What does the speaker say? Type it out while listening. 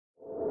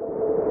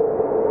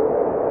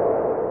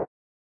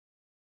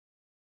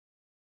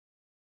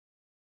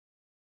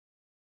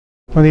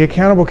Well, the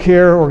accountable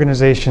care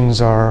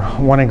organizations are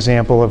one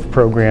example of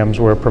programs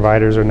where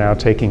providers are now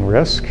taking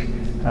risk.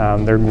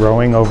 They're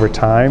growing over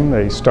time.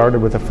 They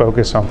started with a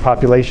focus on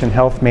population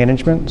health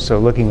management, so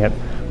looking at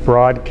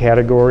broad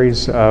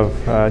categories of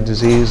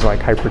disease like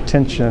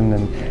hypertension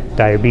and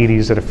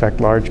diabetes that affect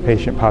large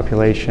patient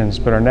populations,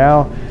 but are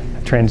now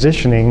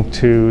transitioning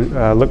to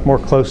look more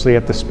closely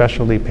at the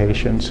specialty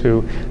patients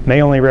who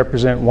may only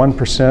represent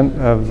 1%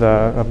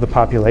 of the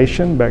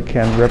population, but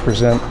can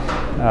represent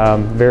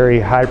very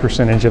high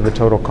percentage of the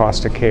total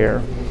cost of care.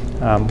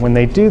 When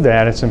they do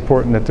that, it's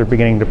important that they're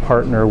beginning to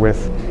partner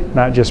with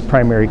not just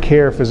primary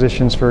care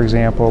physicians, for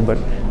example, but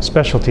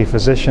specialty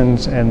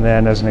physicians, and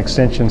then as an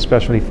extension,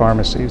 specialty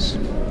pharmacies.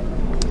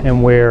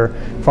 And where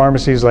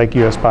pharmacies like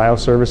US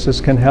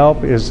Bioservices can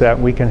help is that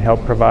we can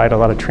help provide a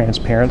lot of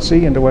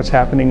transparency into what's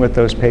happening with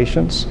those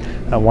patients.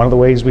 One of the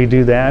ways we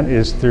do that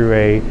is through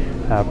a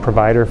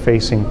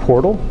provider-facing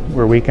portal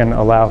where we can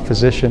allow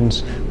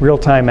physicians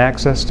real-time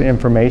access to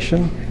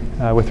information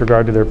with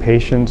regard to their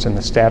patients and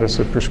the status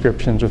of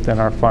prescriptions within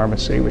our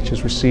pharmacy, which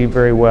is received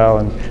very well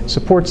and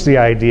supports the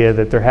idea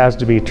that there has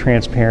to be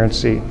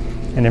transparency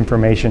and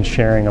information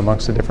sharing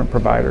amongst the different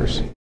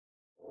providers.